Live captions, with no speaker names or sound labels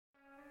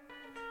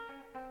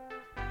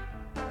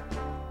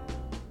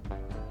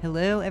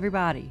Hello,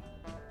 everybody.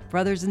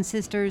 Brothers and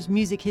sisters,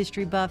 music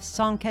history buffs,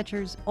 song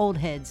catchers, old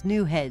heads,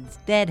 new heads,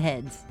 dead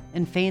heads,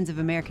 and fans of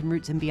American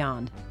roots and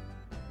beyond.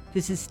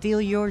 This is Steal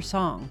Your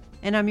Song,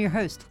 and I'm your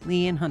host,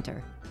 Leanne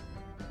Hunter.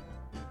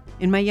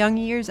 In my young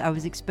years, I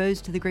was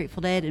exposed to the Grateful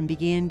Dead and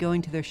began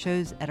going to their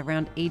shows at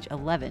around age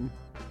 11.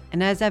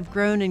 And as I've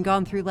grown and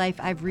gone through life,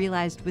 I've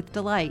realized with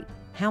delight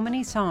how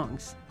many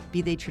songs,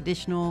 be they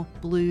traditional,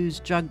 blues,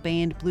 jug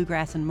band,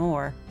 bluegrass, and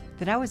more,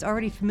 that I was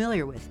already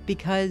familiar with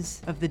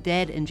because of the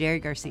Dead and Jerry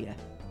Garcia.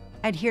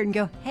 I'd hear it and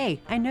go, hey,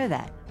 I know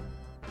that.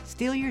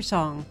 Steal Your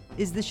Song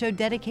is the show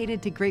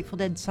dedicated to Grateful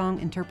Dead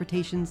song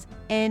interpretations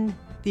and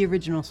the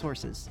original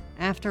sources.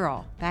 After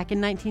all, back in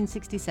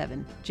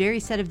 1967, Jerry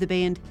said of the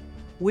band,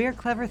 "We're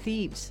clever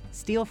thieves,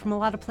 steal from a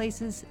lot of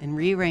places and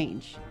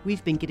rearrange.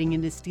 We've been getting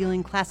into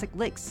stealing classic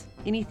licks,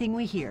 anything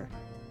we hear."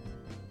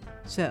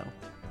 So,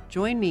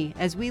 join me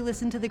as we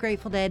listen to the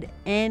Grateful Dead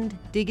and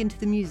dig into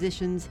the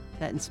musicians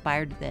that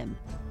inspired them.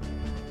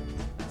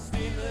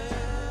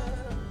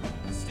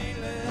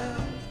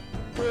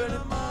 Pretty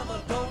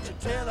mama, don't you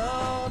tell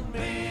on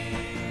me.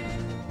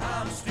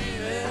 I'm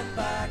stealing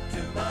back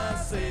to my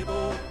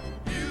Sable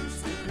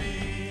used to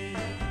be.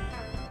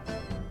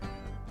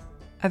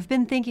 I've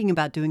been thinking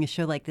about doing a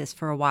show like this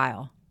for a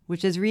while,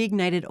 which has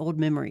reignited old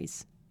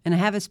memories. And I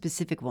have a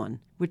specific one,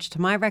 which to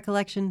my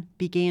recollection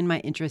began my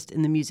interest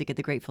in the music of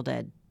the Grateful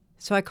Dead.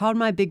 So I called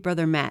my big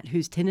brother Matt,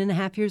 who's 10 and a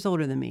half years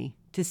older than me,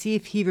 to see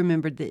if he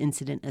remembered the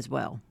incident as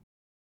well.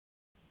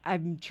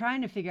 I'm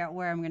trying to figure out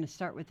where I'm going to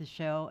start with the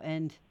show,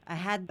 and I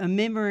had a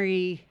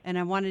memory, and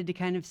I wanted to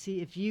kind of see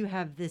if you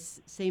have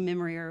this same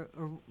memory or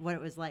what it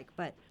was like.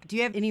 But do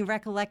you have any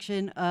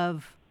recollection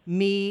of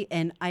me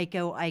and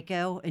Iko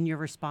Iko and your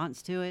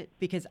response to it?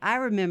 Because I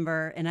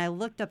remember, and I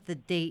looked up the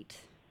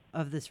date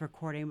of this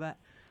recording, but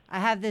I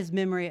have this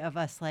memory of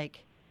us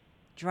like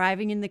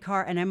driving in the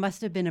car, and I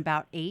must have been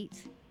about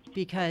 8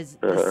 because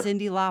the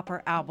Cyndi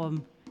Lauper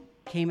album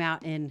came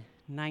out in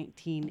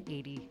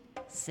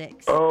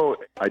 1986. Oh,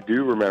 I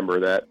do remember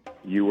that.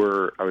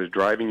 I was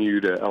driving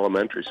you to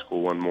elementary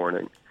school one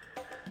morning,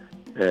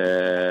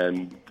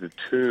 and the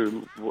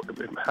tune,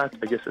 I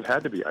guess it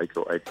had to be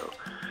Iko Iko.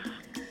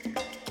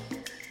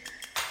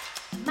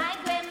 My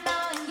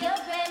grandma and your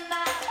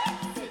grandma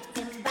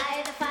sitting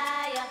by the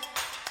fire.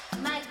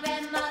 My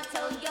grandma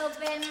told your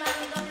grandma,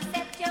 I'm gonna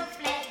set your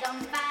flag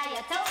on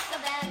fire. Talk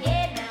about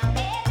hey now,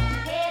 hey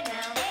now, hey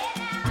now, hey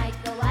now.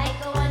 Iko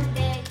Iko one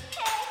day,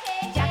 hey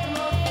hey.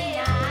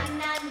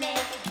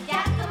 Jock-A-Mo-James,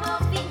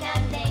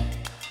 Jock-A-Mo-James.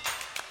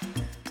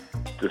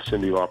 The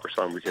Cyndi Lauper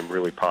song became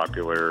really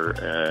popular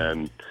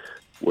and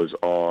was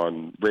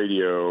on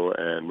radio,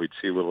 and we'd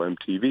see a little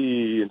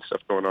MTV and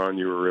stuff going on.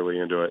 You were really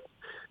into it.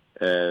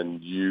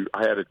 And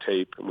I had a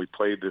tape, and we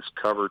played this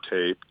cover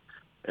tape,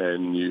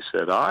 and you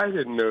said, I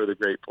didn't know the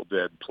Grateful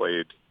Dead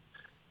played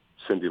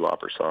Cyndi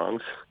Lauper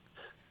songs.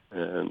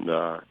 And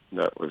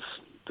that was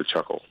the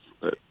chuckle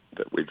that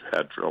we've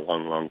had for a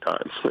long, long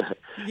time.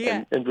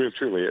 Yeah. and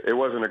truly, it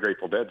wasn't a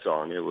Grateful Dead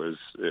song. It was,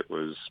 it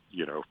was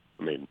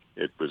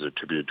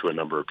attributed to a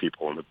number of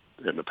people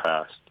in the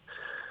past.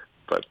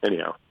 But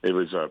anyhow, it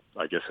was,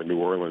 I guess, a New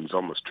Orleans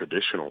almost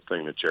traditional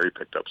thing that Jerry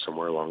picked up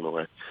somewhere along the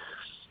way.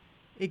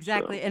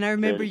 Exactly. So, and I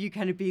remember you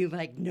kind of being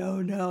like, no,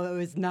 it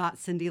was not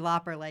Cyndi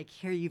Lauper. Like,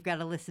 here, you've got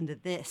to listen to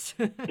this.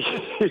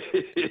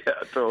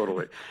 Yeah,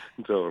 totally.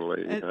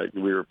 Like,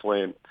 we were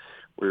playing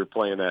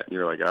that, and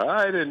you're like,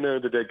 I didn't know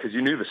the Dead, because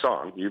you knew the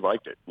song. You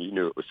liked it. You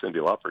knew it was Cyndi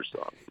Lauper's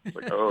song. It's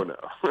like, oh, no.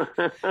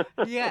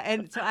 Yeah,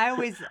 and so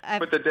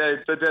But the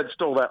Dead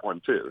stole that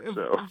one, too.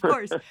 So. Of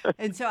course.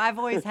 And so I've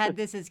always had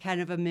this as kind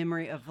of a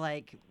memory of,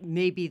 like,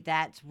 maybe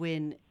that's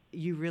when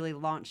you really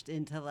launched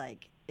into,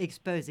 like,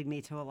 exposing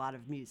me to a lot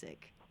of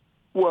music.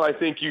 Well, I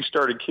think you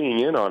started keying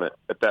in on it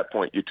at that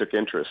point. You took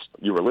interest.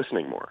 You were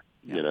listening more,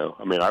 you know.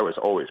 I mean, I was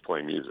always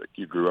playing music.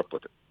 You grew up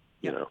with it,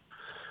 you know.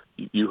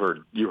 You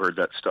heard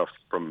that stuff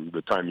from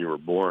the time you were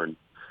born,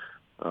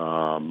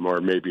 or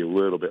maybe a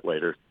little bit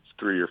later,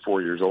 3 or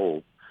 4 years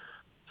old.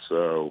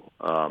 So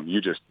you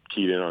just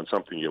keyed in on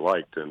something you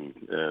liked,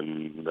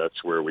 and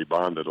that's where we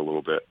bonded a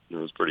little bit. It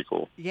was pretty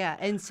cool. Yeah,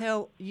 and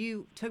so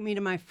you took me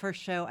to my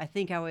first show. I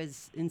think I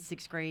was in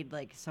 6th grade,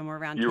 like somewhere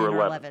around 10 or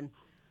 11.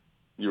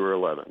 You were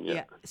 11,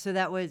 yeah. So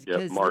that was...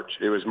 March.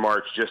 It was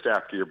March, just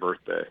after your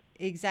birthday.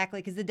 Exactly,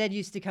 because the Dead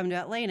used to come to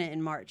Atlanta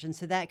in March, and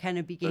so that kind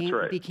of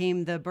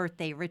became the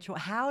birthday ritual.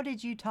 How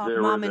did you talk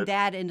Mom and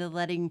Dad into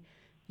letting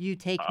you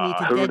take me to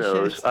Dead shows? Who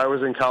knows? I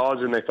was in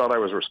college, and they thought I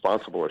was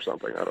responsible or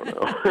something. I don't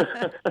know.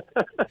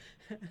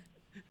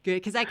 Good,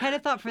 because I kind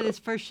of thought for this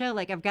first show,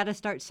 like, I've got to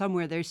start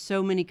somewhere. There's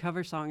so many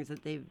cover songs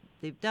that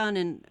they've done,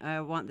 and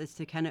I want this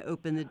to kind of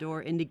open the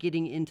door into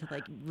getting into,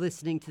 like,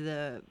 listening to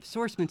the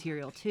source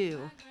material,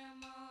 too.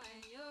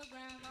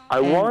 I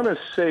want to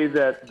say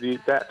that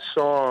that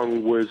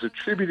song was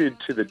attributed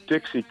to the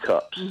Dixie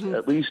Cups,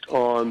 at least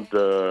on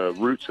the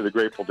Roots of the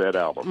Grateful Dead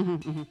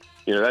album.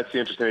 You know, that's the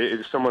interesting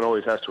thing. Someone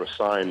always has to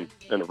assign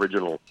an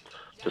original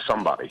to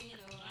somebody.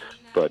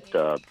 But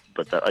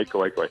that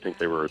Iko Iko, I think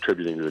they were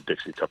attributing to the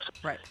Dixie Cups.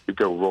 Right. You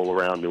go roll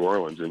around New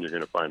Orleans, and you're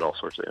going to find all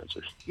sorts of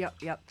answers.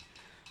 Yep.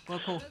 Well,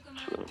 cool.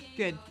 So,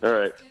 Good. all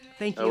right.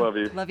 Thank you. I love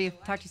you. Love you.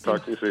 Talk to you soon.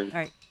 Talk to you soon. All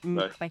right.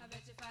 Bye. Bye.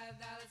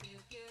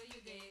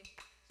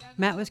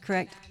 Matt was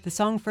correct. The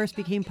song first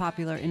became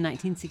popular in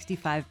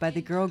 1965 by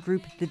the girl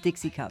group The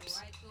Dixie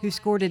Cups, who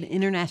scored an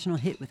international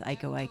hit with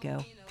Iko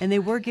Iko, and they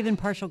were given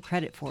partial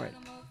credit for it.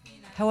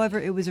 However,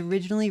 it was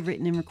originally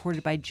written and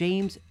recorded by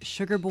James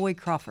Sugar Boy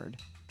Crawford,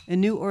 a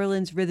New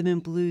Orleans rhythm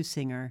and blues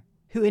singer,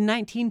 who in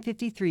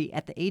 1953,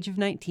 at the age of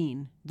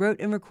 19, wrote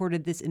and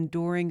recorded this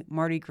enduring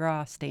Mardi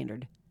Gras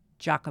standard,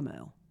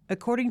 Jock-A-Mo.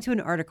 According to an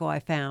article I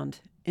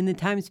found in the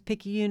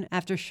Times-Picayune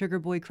after Sugar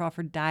Boy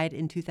Crawford died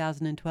in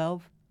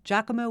 2012,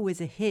 Jock-A-Mo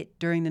was a hit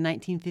during the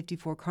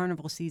 1954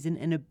 carnival season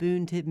and a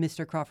boon to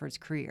Mr. Crawford's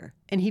career.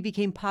 And he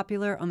became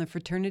popular on the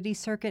fraternity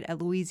circuit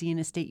at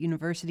Louisiana State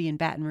University in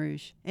Baton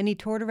Rouge, and he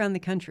toured around the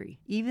country,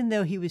 even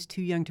though he was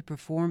too young to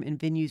perform in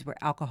venues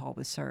where alcohol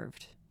was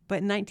served. But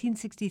in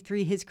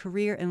 1963, his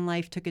career and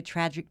life took a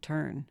tragic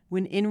turn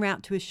when, en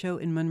route to a show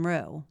in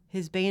Monroe,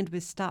 his band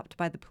was stopped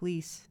by the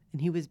police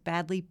and he was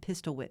badly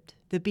pistol whipped.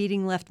 The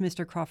beating left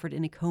Mr. Crawford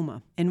in a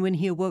coma, and when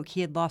he awoke,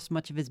 he had lost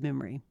much of his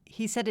memory.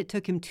 He said it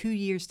took him 2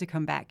 years to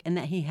come back and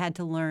that he had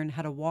to learn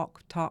how to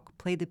walk, talk,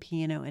 play the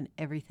piano, and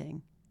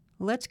everything.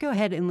 Let's go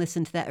ahead and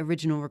listen to that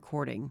original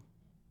recording.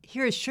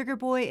 Here is Sugar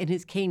Boy and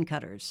his Cane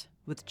Cutters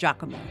with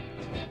Jock-A-Mo.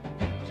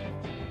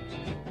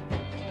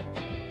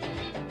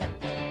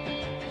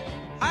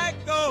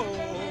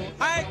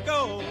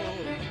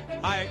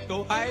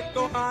 Iko,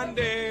 Iko,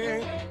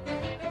 Hande,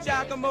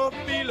 Jock-A-Mo,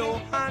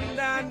 Filo,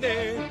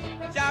 Handande,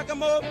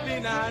 Jock-A-Mo,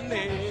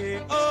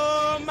 Pinane.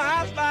 Oh,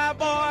 my spy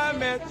boy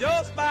met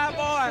your spy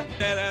boy,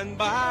 standing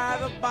by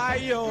the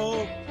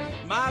bayou.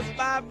 My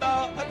spy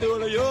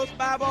boy, your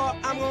spy boy,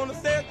 I'm gonna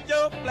set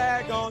your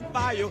flag on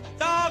fire.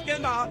 Talking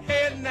about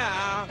hey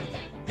now,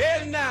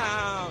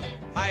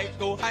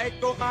 Iko,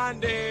 Iko,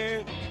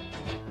 Hande,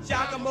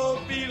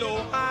 Jock-A-Mo,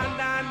 Filo,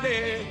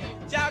 Handande.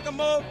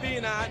 Jock-A-Mo,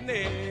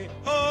 Pinane.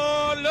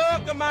 Oh,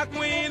 look at my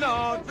queen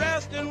all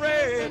dressed in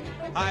red.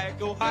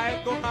 Iko,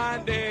 Iko,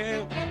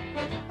 Hande.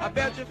 I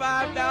bet you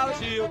 $5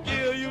 she'll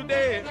kill you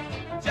dead.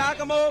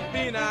 Jock-A-Mo,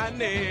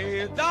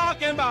 Pinane.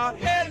 Talking about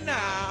hey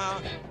now,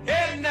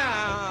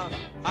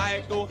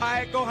 Iko,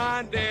 Iko,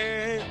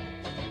 Hande.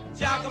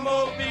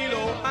 Jock-A-Mo,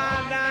 Filo,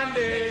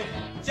 Handande.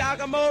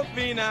 Jock-A-Mo,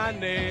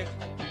 Pinane.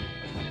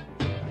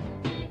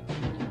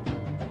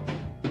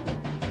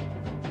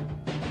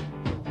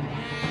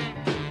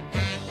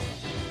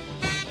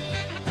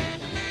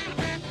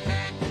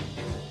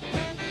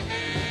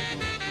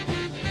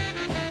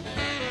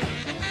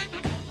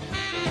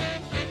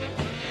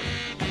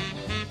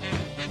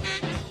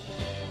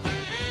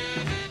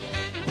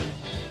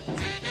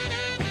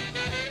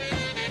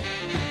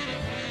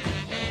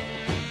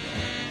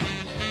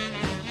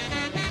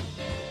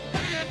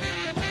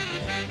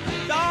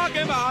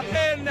 About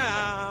hey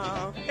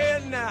now,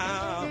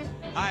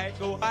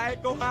 Iko,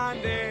 Iko,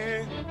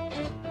 Hande,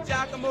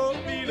 Jock-A-Mo,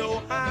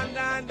 Filo,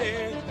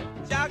 Handande,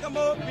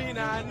 Jock-A-Mo,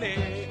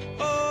 Pinane.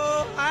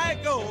 Oh,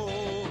 Iko,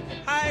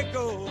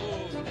 Iko,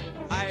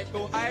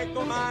 Iko,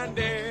 Iko,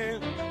 Hande.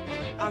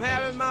 I'm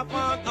having my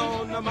fun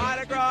on the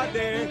Mardi Gras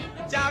day.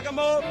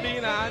 Jock-A-Mo,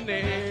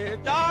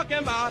 Pinane. Talking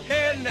about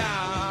hey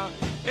now,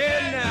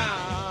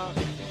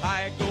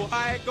 Iko,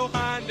 Iko,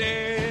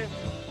 Hande.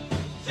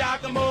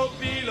 Jock-A-Mo,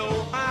 Filo,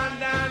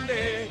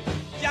 Handande,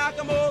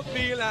 Jock-A-Mo,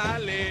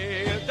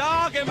 Pinane.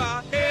 Talking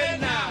about hey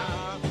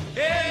now,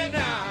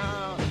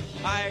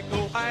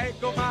 Iko,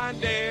 Iko,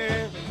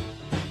 Hande.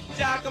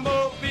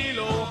 Jock-A-Mo,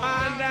 Filo,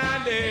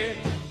 Handande,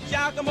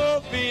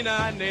 Jock-A-Mo,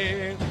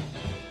 Pinane.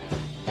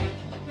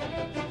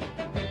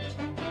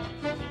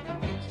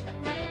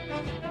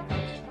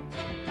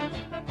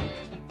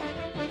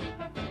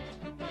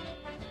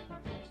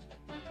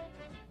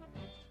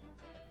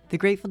 The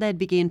Grateful Dead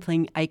began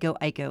playing Iko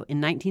Iko in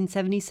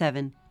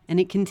 1977, and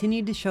it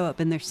continued to show up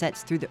in their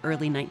sets through the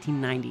early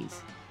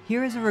 1990s.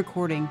 Here is a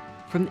recording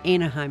from the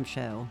Anaheim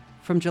show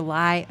from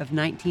July of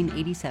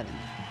 1987.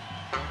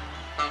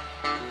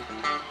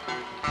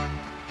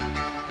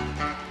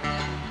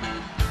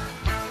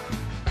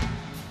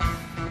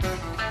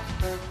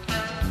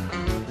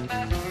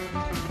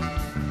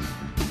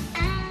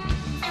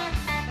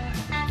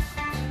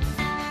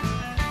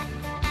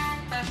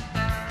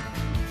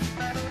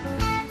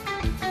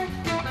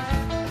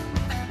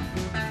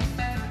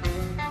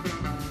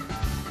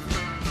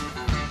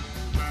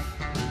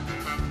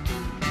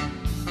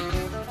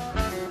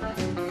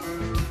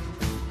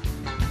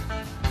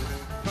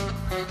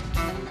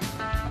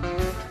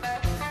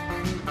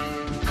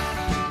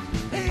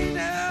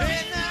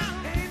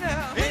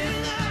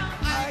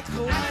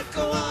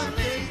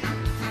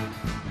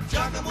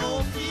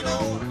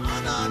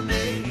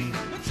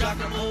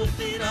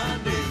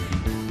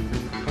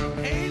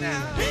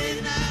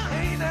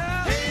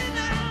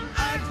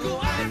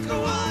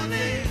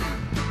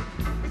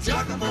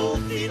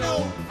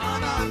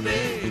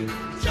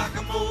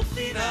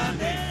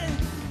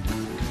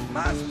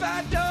 My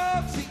spy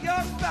dog, see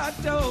your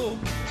spotto,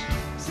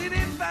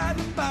 sitting by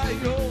the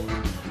fire.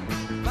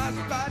 My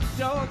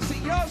spotto, see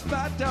your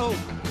spotto,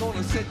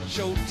 gonna set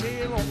your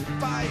tail on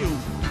fire.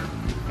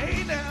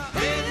 Hey now,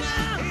 hey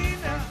now, hey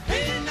now,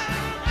 hey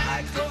now,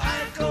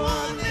 Iko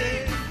on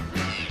it.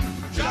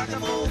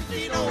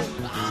 Jock-A-Mo-Fino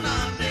on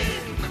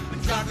it.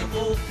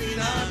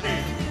 Jock-A-Mo-Fino on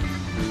it.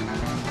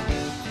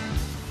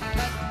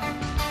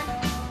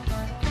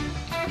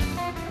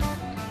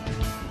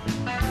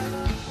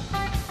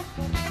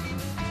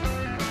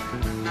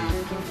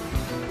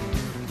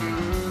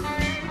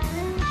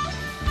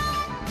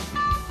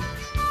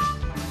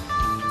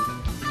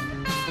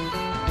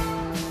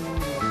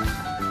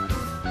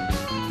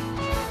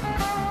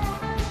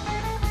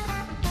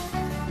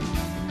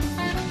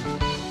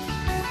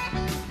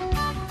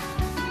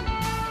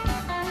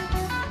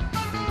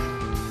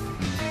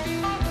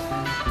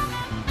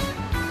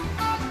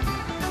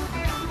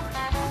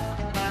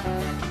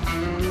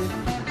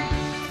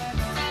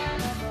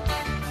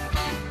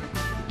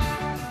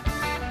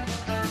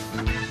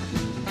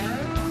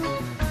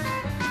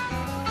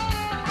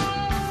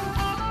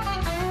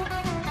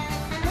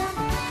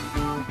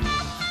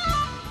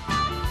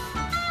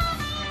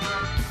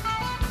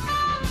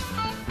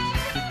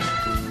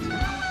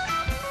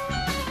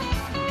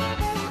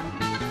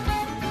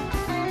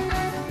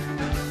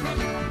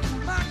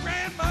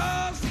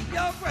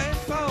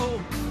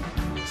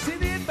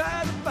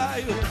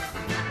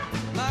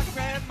 My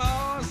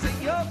grandma say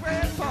your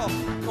grandpa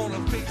gonna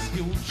fix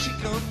your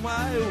chicken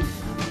wild.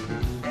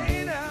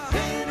 Hey now,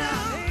 hey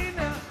now, hey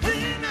now,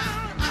 hey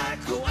now,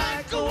 Iko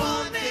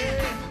on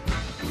it.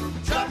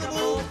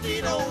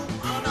 Jock-A-Mo-Fino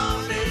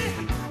on it.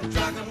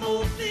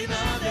 Jock-A-Mo-Fino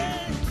on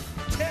it.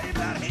 Tell you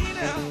about hey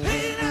now,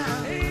 hey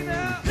now, hey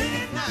now,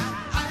 hey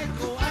now,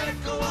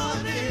 Iko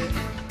on it.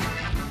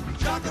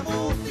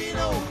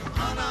 Jock-A-Mo-Fino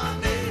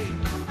on it.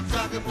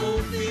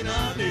 Jock-A-Mo-Fino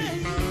on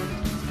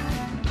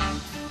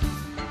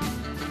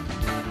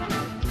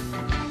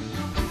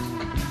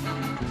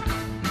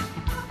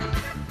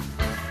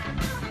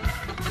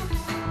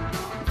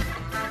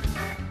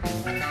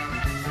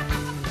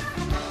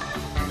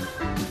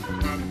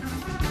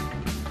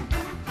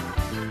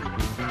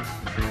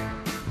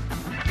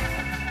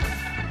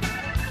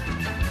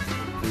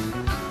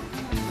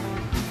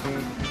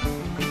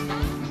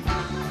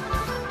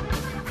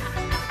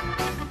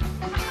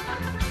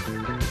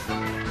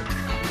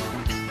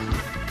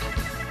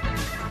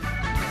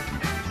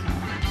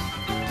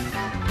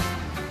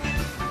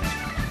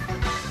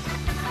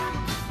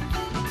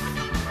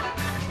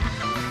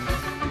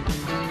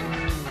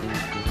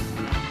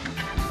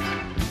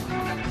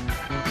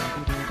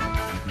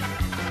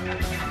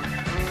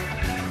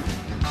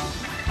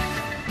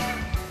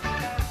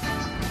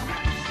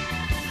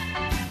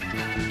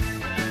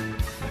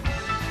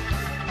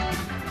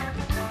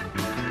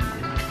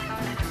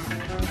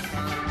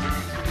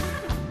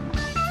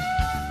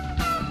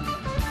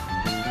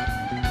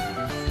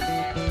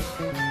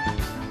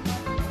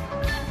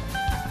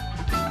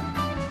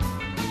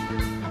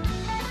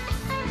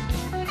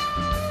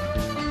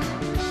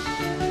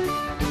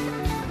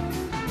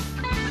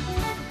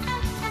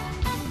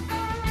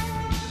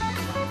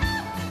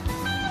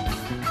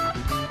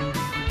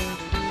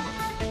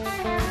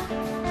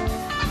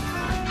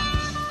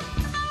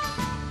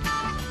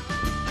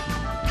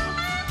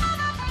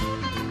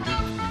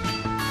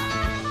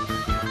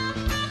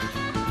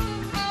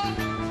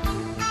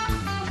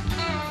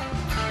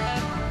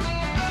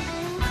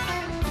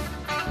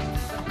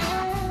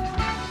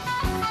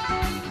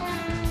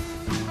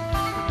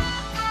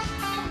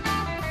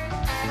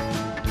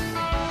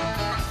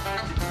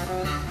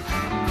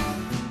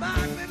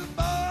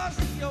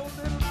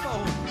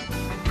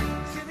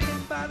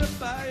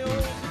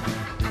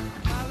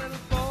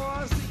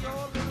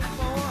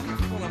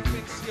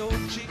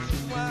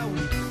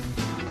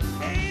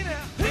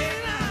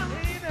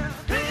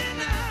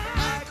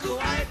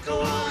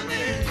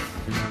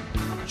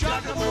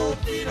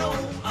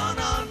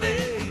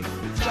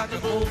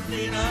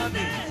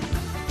it.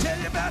 Tell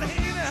you about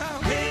hey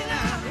now, hey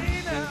now,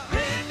 hey now,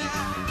 hey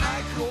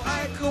now,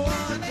 Iko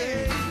on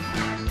it.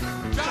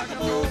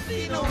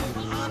 Jock-A-Mo-Fino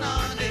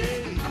on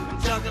it.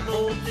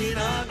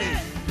 Jock-A-Mo-Fino on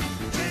it.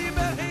 Tell you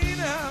about hey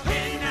now,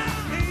 hey now,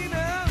 hey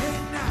now,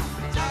 hey now,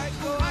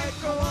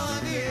 Iko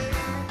on it.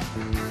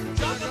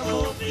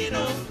 Jock-A-Mo-Fino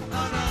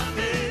on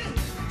it.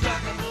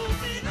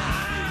 Jock-A-Mo-Fino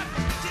on it.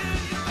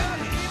 Tell you about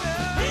hey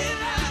now, hey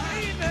now,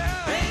 hey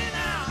now, hey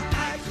now,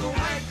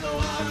 Iko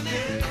on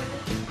it.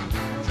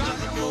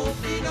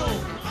 Jock-A-Mo-Fino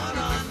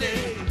on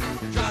it.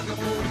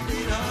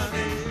 Jock-A-Mo-Fino on it.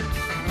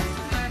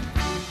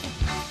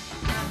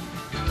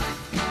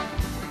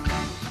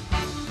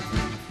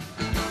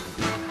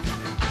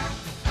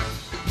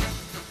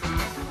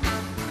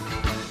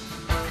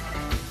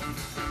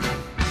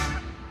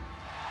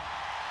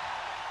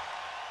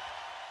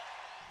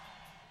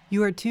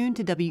 You are tuned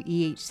to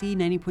WEHC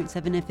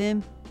 90.7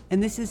 FM,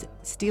 and this is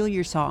Steal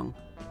Your Song,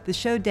 the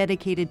show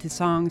dedicated to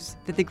songs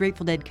that the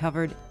Grateful Dead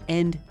covered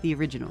and the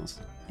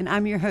originals. and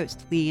I'm your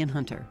host, Leanne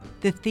Hunter.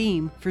 The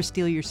theme for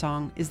Steal Your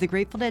Song is the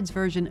Grateful Dead's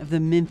version of the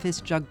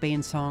Memphis Jug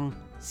Band song,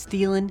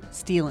 Stealin,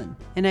 Stealin',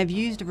 and I've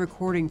used a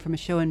recording from a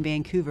show in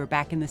Vancouver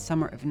back in the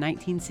summer of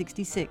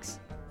 1966,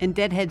 and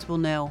Deadheads will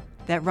know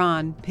that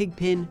Ron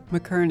Pigpen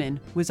McKernan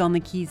was on the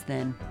keys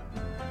then.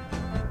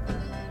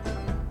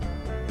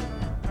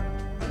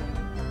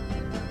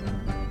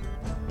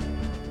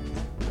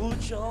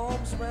 Put your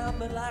arms around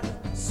me like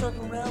a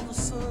circle around the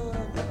sun.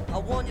 I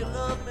want you to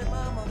love me,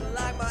 mama,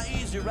 like my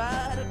easy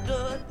rider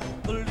done.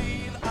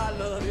 Believe I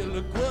love you,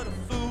 look what a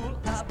fool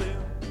I've been.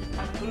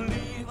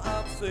 Believe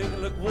I'm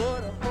singing, look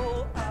what a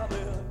hoe I've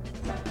been.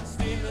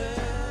 Stealing,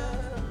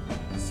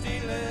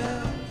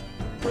 stealing,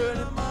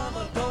 pretty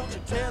mama, don't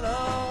you tell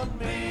on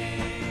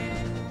me.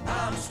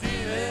 I'm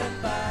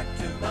stealing back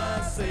to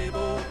my same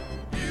old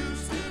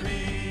used to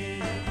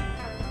be.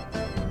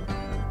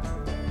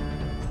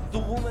 The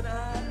woman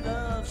I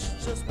love,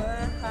 she's just my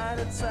height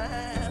and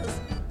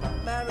size.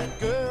 Married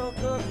girl,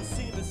 come to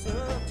see me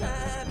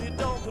sometime. You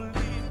don't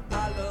believe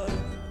I love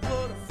you,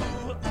 what a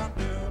fool I've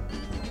been.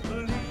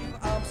 Believe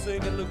I'm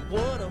singing, look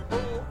what a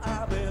hoe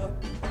I've been.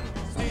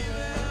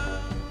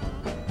 Stealing,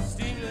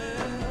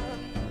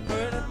 stealing,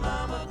 pretty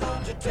mama,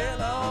 don't you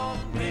tell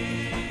on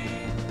me.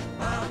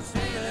 I'm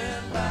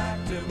stealing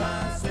back to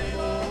my same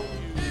old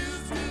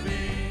used to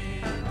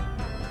be.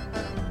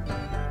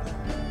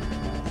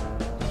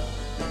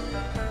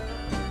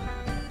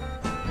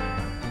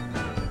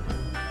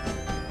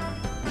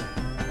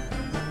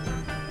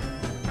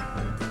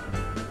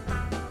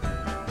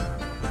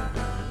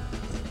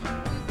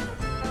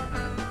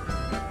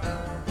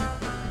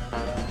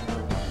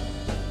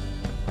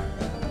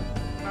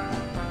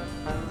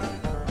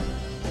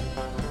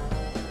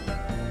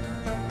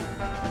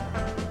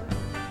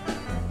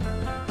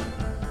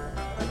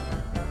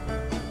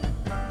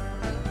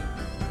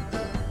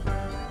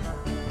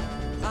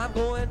 I'm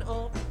going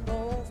up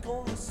north,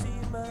 gonna see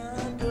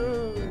my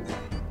girl.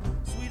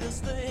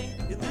 Sweetest thing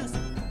in this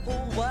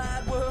whole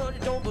wide world.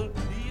 You don't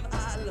believe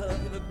I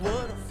love you, look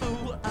what a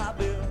fool I've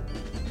been.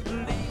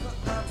 Believe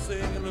I'm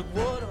singing, look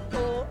what a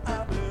hoe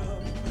I've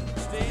been.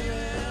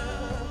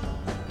 Stealing,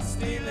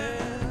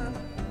 stealing,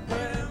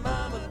 pretty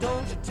mama,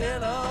 don't you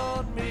tell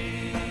on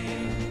me.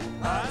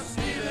 I'm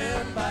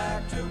stealing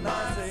back to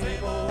my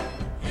same old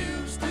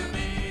used to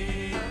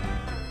be.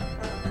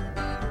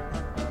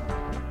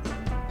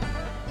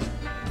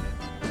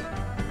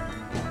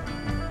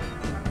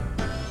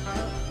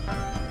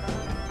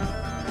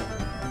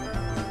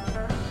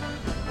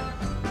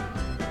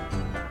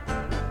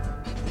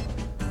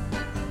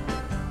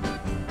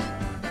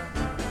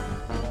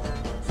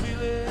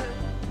 Stealing,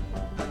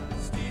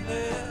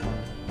 stealing,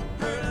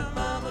 pretty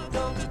mama,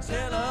 don't you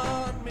tell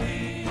on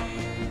me.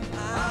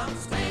 I'm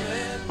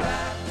stealing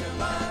back to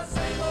my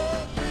same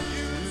old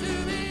used to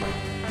be.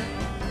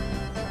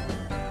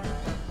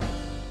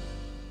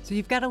 So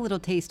you've got a little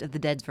taste of the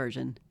Dead's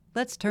version.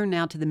 Let's turn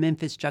now to the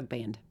Memphis Jug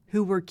Band,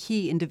 who were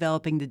key in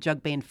developing the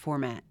jug band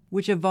format,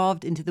 which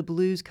evolved into the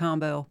blues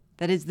combo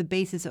that is the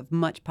basis of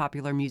much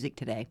popular music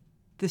today.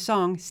 The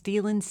song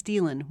Stealin'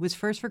 Stealin' was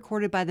first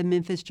recorded by the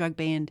Memphis Jug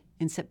Band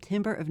in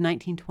September of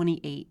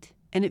 1928,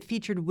 and it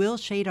featured Will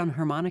Shade on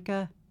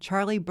harmonica,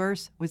 Charlie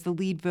Burse was the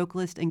lead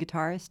vocalist and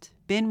guitarist,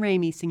 Ben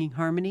Ramey singing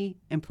harmony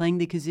and playing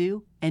the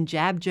kazoo, and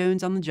Jab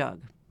Jones on the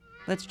jug.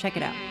 Let's check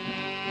it out.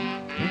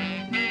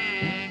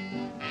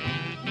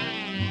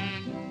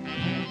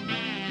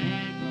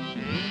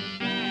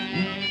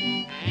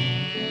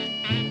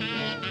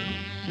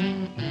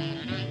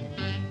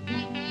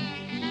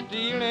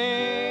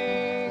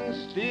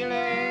 Stealing,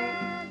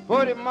 stealing,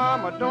 pretty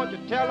mama, don't you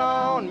tell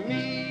on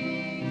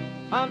me.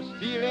 I'm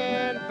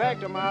stealing back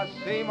to my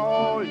same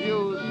old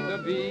used to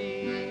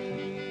be.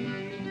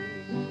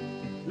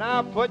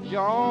 Now put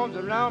your arms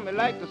around me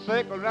like the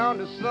circle around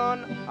the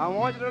sun. I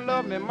want you to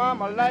love me,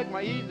 mama, like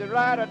my easy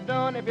rider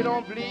done. If you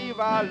don't believe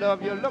I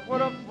love you, look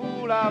what a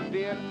fool I've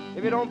been.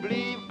 If you don't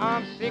believe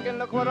I'm sinking,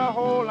 look what a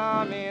hole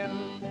I'm in.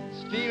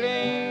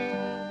 Stealing,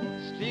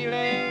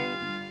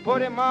 stealing,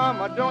 pretty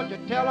mama, don't you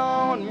tell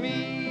on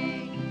me.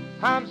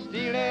 I'm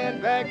stealing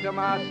back to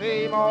my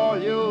same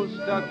old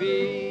used to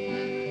be.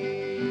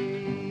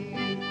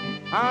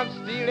 I'm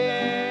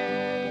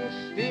stealing,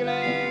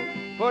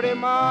 stealing, pretty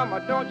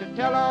mama, don't you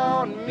tell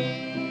on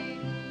me.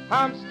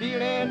 I'm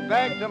stealing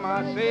back to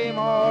my same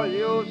old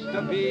used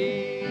to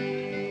be.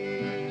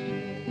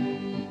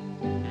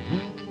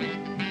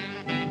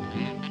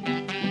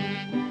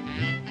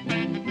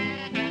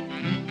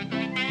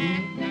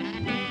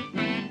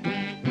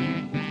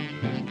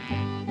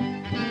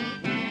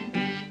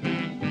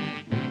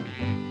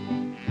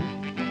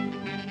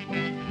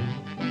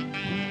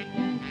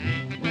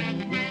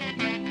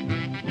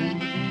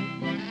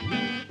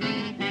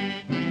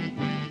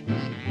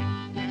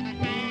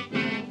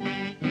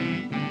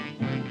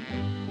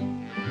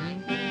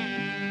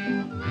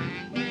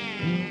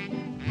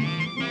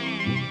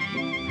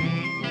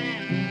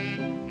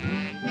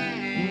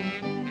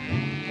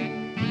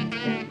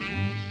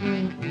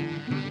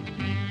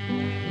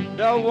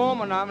 The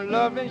woman I'm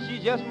loving,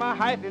 she's just my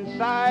height and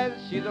size.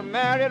 She's a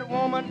married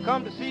woman,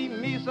 come to see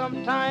me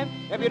sometime.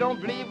 If you don't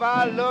believe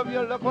I love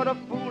you, look what a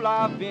fool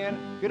I've been.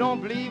 If you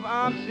don't believe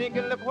I'm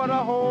sinking, look what a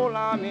hole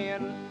I'm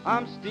in.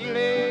 I'm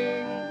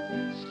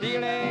stealing,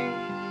 stealing.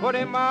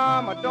 Pretty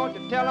mama,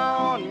 don't you tell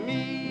on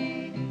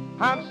me.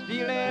 I'm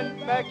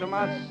stealing back to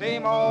my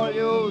same old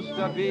used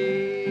to be.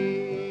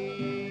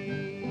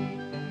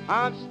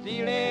 I'm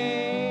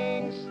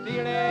stealing,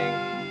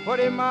 stealing.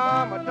 Pretty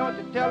mama, don't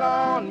you tell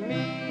on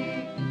me.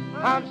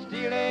 I'm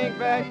stealing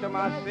back to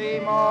my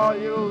same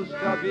old used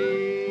to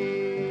be.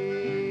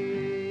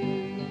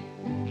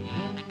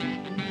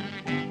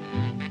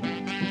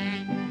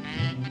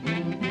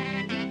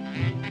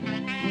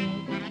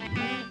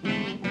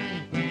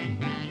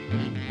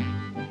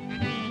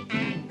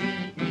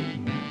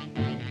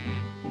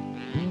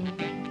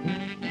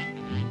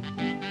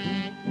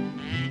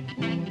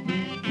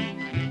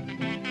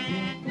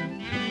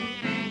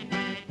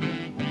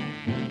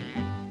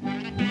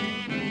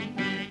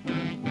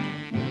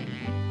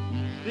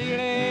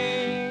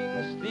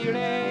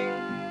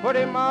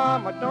 Pretty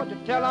mama, don't you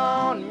tell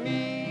on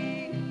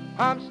me.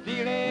 I'm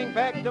stealing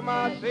back to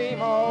my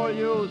same old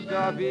used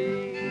to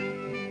be.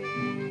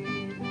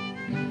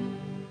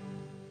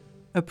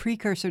 A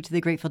precursor to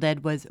the Grateful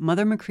Dead was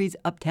Mother McCree's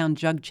Uptown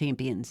Jug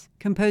Champions,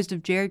 composed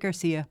of Jerry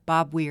Garcia,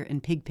 Bob Weir,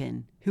 and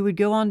Pigpen, who would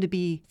go on to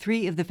be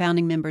 3 of the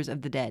founding members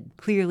of the Dead.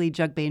 Clearly,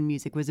 jug band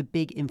music was a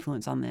big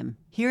influence on them.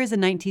 Here is a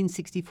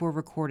 1964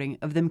 recording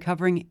of them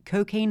covering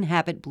Cocaine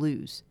Habit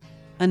Blues,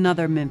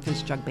 another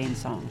Memphis jug band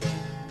song.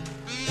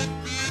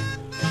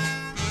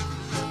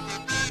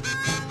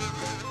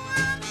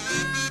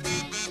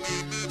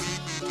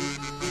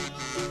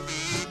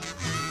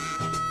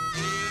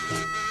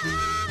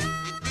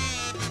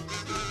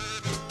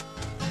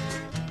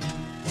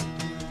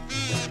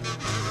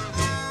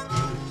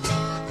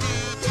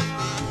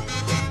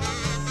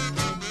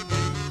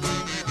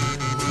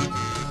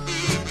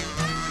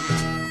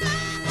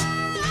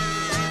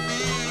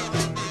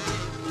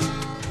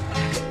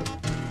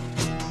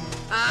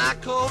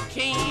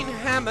 Cocaine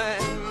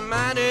habit,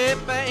 mighty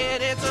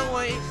bad, it's a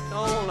waste,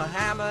 all the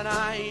habit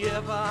I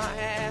ever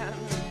had.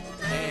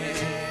 Hey,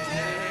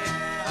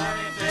 hey,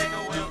 honey, take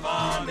a whiff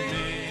on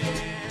me.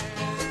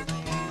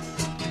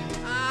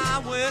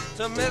 I went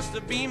to Mr.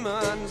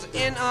 Beeman's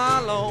in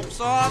Arlo,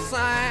 saw a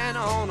sign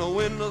on the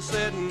window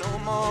said no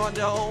more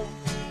dope.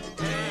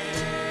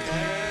 Hey,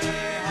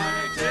 hey,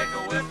 honey, take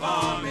a whiff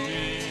on me.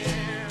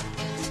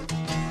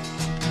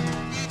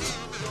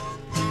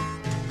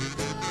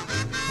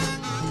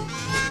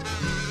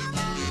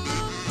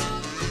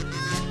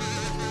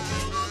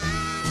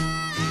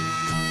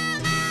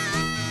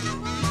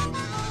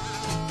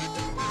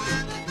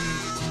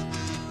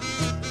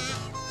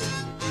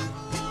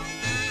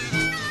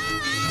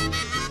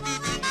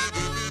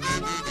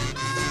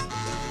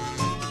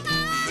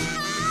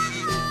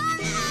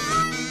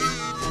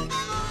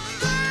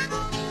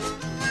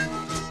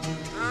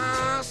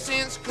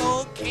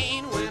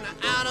 Cocaine went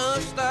out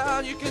of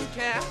style, you can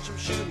catch 'em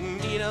shooting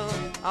needles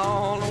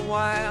all the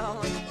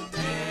while.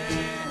 Hey,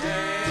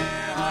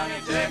 hey,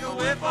 honey, take a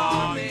whiff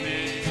on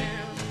me.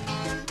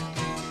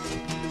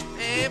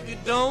 If you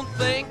don't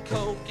think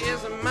coke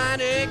is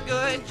mighty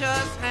good,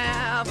 just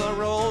have a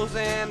rose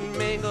and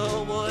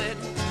minglewood.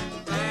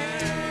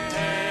 Hey,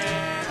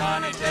 hey,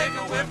 honey, take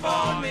a whiff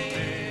on me.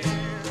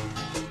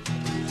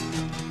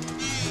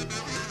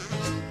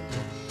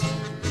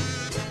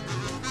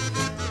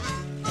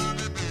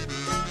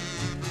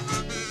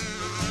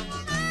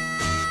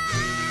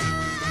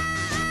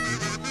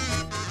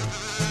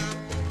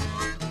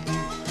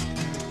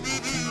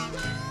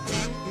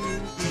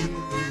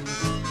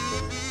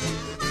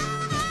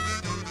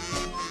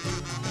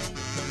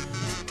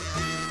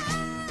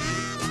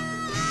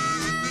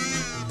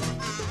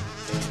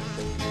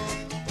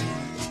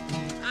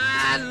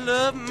 I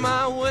love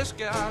my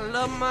whiskey, I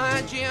love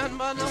my gin,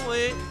 but the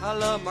way I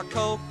love my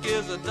coke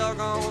is a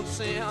doggone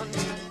sin.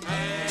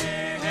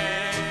 Hey,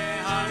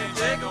 hey, honey,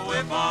 take a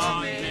whiff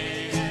on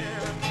me.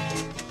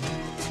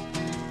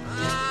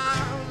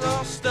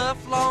 I'll stuff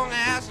long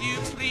as you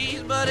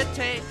please, but it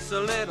takes a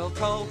little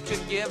coke to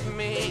give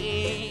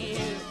me.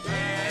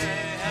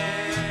 Hey,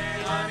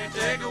 hey, honey,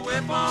 take a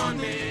whiff on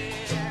me.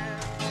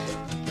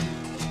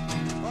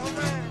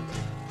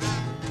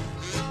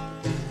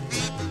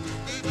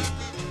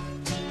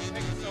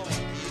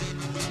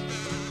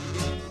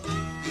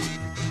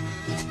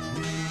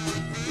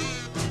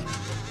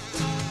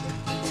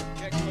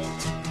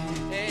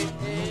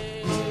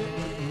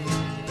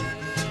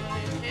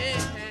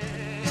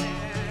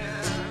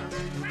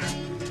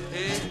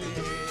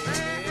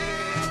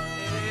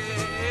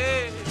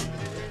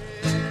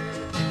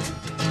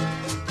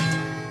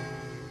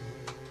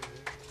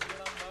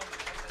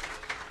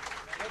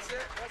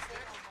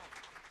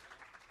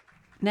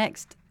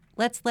 Next,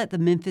 let's let the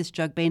Memphis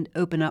Jug Band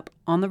open up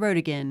On the Road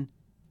Again,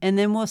 and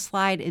then we'll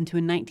slide into a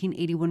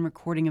 1981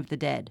 recording of The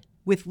Dead,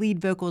 with lead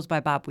vocals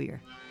by Bob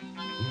Weir.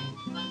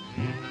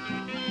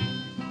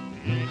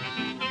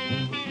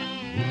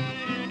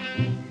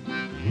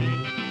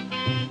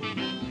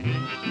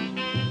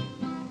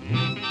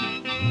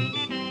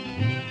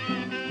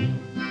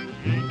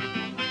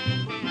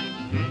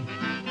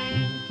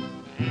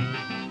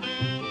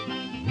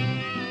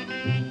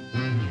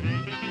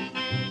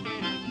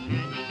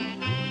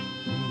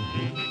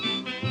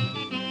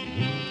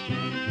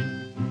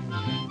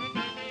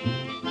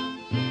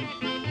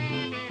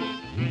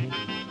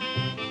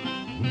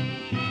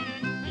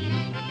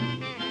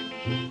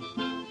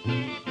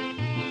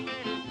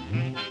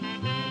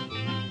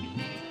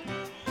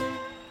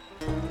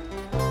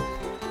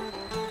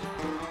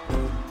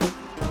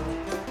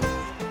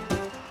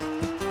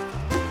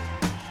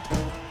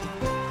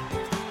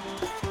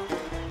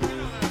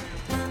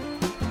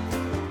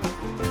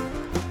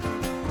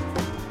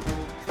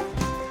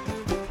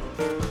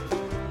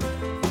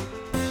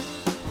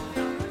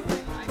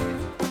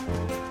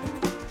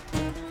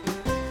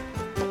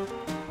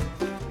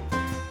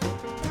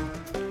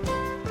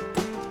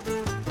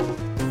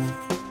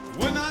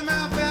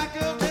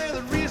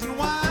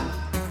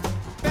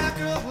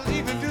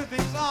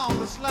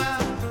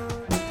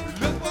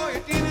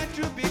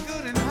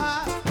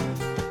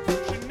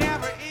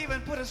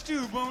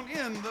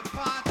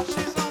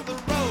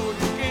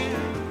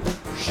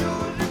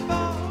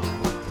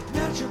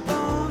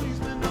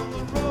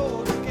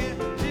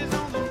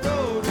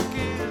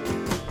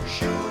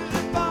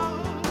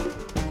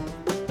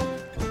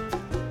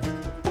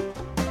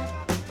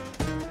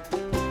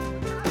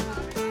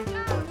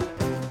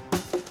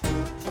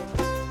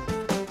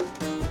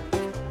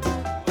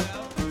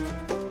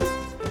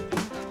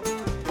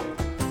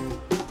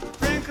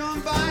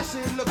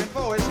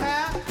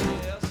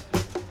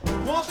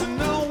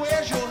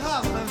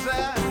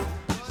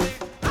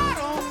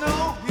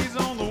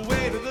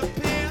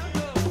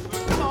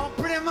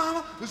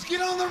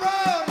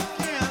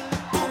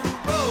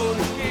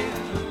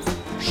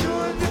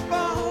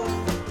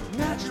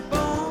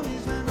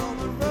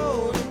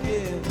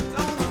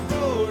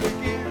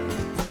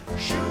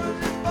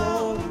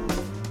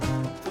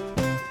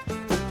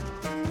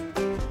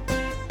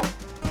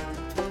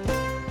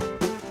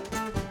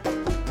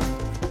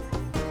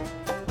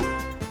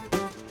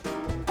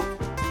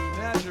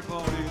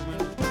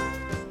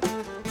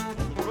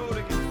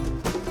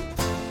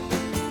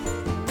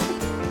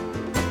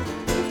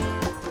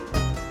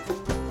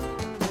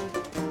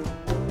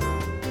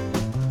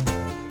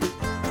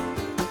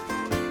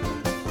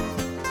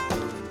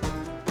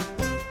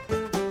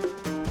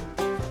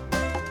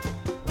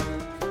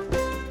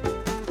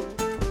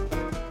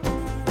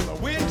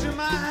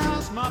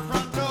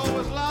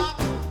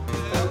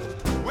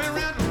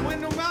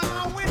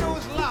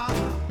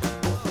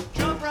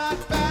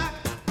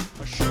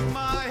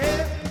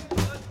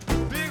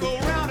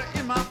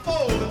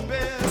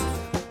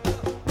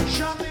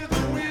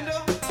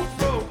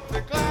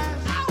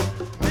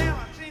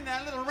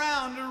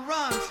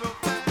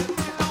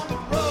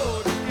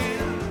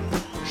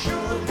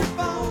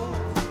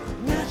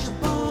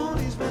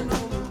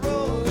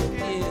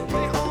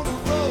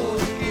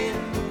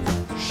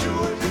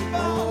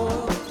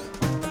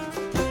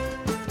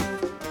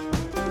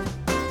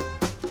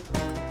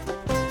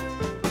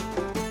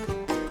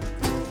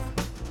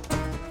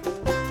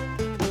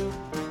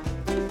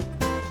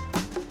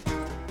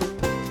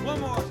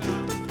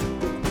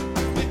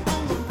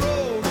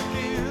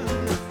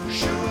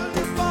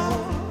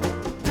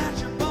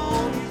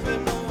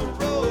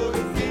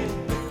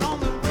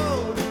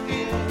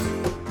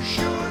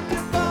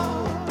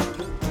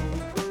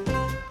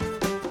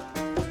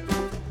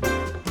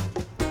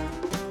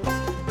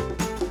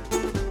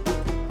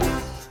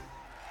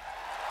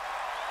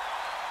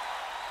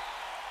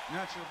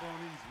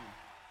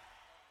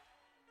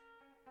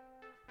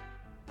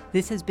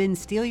 This has been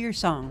Steal Your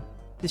Song,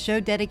 the show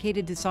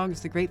dedicated to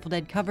songs the Grateful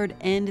Dead covered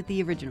and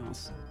the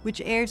originals,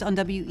 which airs on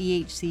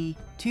WEHC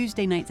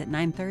Tuesday nights at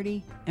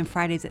 9:30 and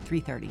Fridays at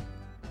 3:30.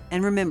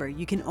 And remember,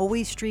 you can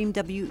always stream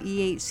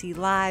WEHC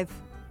live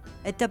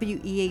at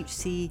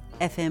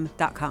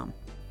WEHCFM.com.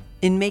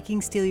 In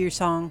making Steal Your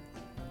Song,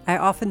 I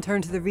often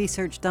turn to the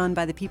research done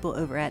by the people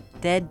over at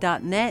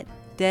dead.net,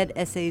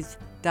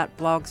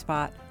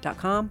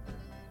 deadessays.blogspot.com,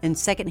 and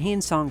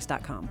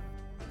secondhandsongs.com.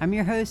 I'm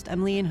your host,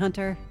 I'm Leanne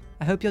Hunter.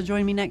 I hope you'll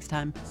join me next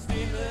time.